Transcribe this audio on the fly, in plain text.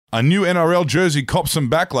A new NRL jersey cops some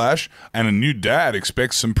backlash, and a new dad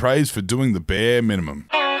expects some praise for doing the bare minimum.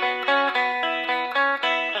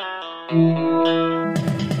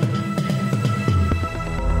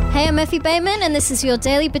 Hey, I'm Effie Bayman, and this is your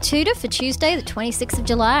Daily Batuta for Tuesday, the 26th of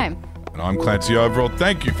July. And I'm Clancy Overall.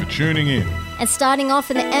 Thank you for tuning in. And starting off,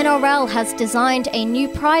 the NRL has designed a new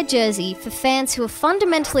Pride jersey for fans who are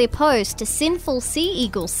fundamentally opposed to sinful Sea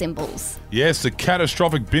Eagle symbols. Yes, the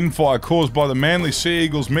catastrophic bin fire caused by the Manly Sea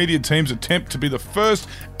Eagles media team's attempt to be the first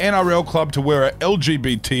NRL club to wear a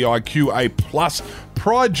LGBTIQA+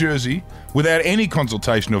 Pride jersey without any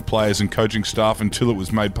consultation of players and coaching staff until it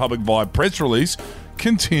was made public via press release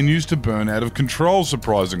continues to burn out of control,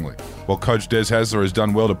 surprisingly. While Coach Des Hasler has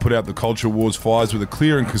done well to put out the culture wars fires with a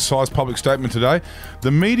clear and concise public statement today, the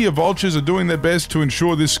media vultures are doing their best to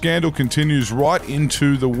ensure this scandal continues right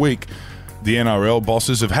into the week. The NRL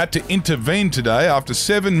bosses have had to intervene today after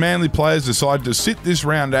 7 Manly players decided to sit this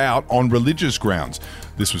round out on religious grounds.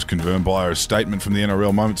 This was confirmed by a statement from the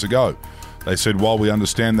NRL moments ago. They said, while we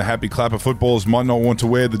understand the happy clapper footballers might not want to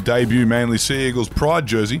wear the debut Manly Sea Eagles Pride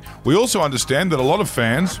jersey, we also understand that a lot of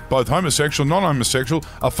fans, both homosexual and non-homosexual,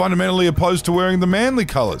 are fundamentally opposed to wearing the Manly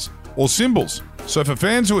colours or symbols. So for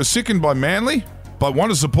fans who are sickened by Manly but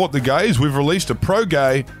want to support the gays, we've released a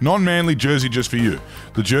pro-gay, non-Manly jersey just for you.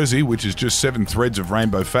 The jersey, which is just 7 threads of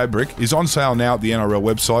rainbow fabric, is on sale now at the NRL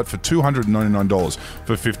website for $299.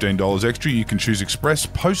 For $15 extra, you can choose express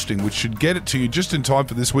posting, which should get it to you just in time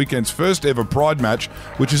for this weekend's first ever Pride match,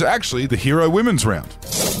 which is actually the Hero Women's Round.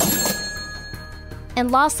 And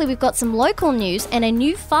lastly, we've got some local news, and a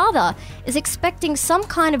new father is expecting some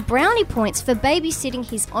kind of brownie points for babysitting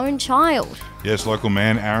his own child. Yes, local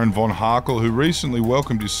man Aaron Von Harkel, who recently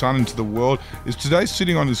welcomed his son into the world, is today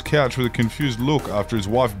sitting on his couch with a confused look after his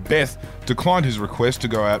wife Beth declined his request to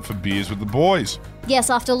go out for beers with the boys. Yes,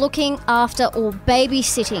 after looking after or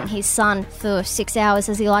babysitting his son for 6 hours,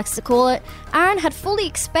 as he likes to call it, Aaron had fully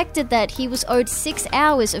expected that he was owed 6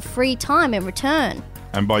 hours of free time in return.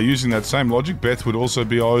 And by using that same logic, Beth would also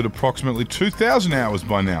be owed approximately 2,000 hours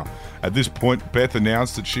by now. At this point, Beth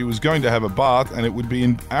announced that she was going to have a bath, and it would be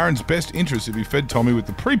in Aaron's best interest if he fed Tommy with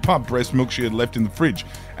the pre-pumped breast milk she had left in the fridge.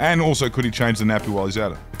 And also, could he change the nappy while he's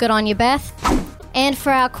at it? Good on you, Beth. And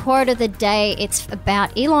for our quote of the day, it's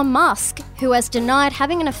about Elon Musk, who has denied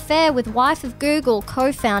having an affair with wife of Google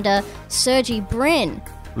co-founder Sergey Brin.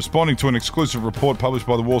 Responding to an exclusive report published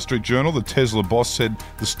by the Wall Street Journal, the Tesla boss said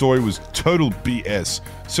the story was total BS.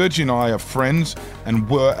 Sergey and I are friends and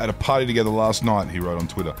were at a party together last night, he wrote on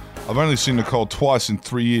Twitter. I've only seen Nicole twice in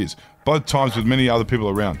 3 years, both times with many other people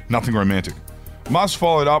around. Nothing romantic. Musk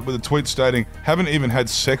followed up with a tweet stating, haven't even had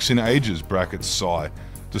sex in ages, brackets sigh,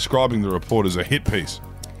 describing the report as a hit piece.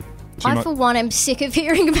 For one, am sick of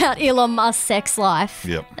hearing about Elon Musk's sex life.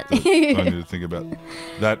 Yep. I need to think about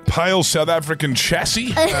that pale South African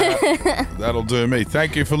chassis. That'll do me.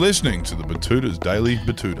 Thank you for listening to the Batuta's Daily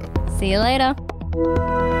Batuta. See you later.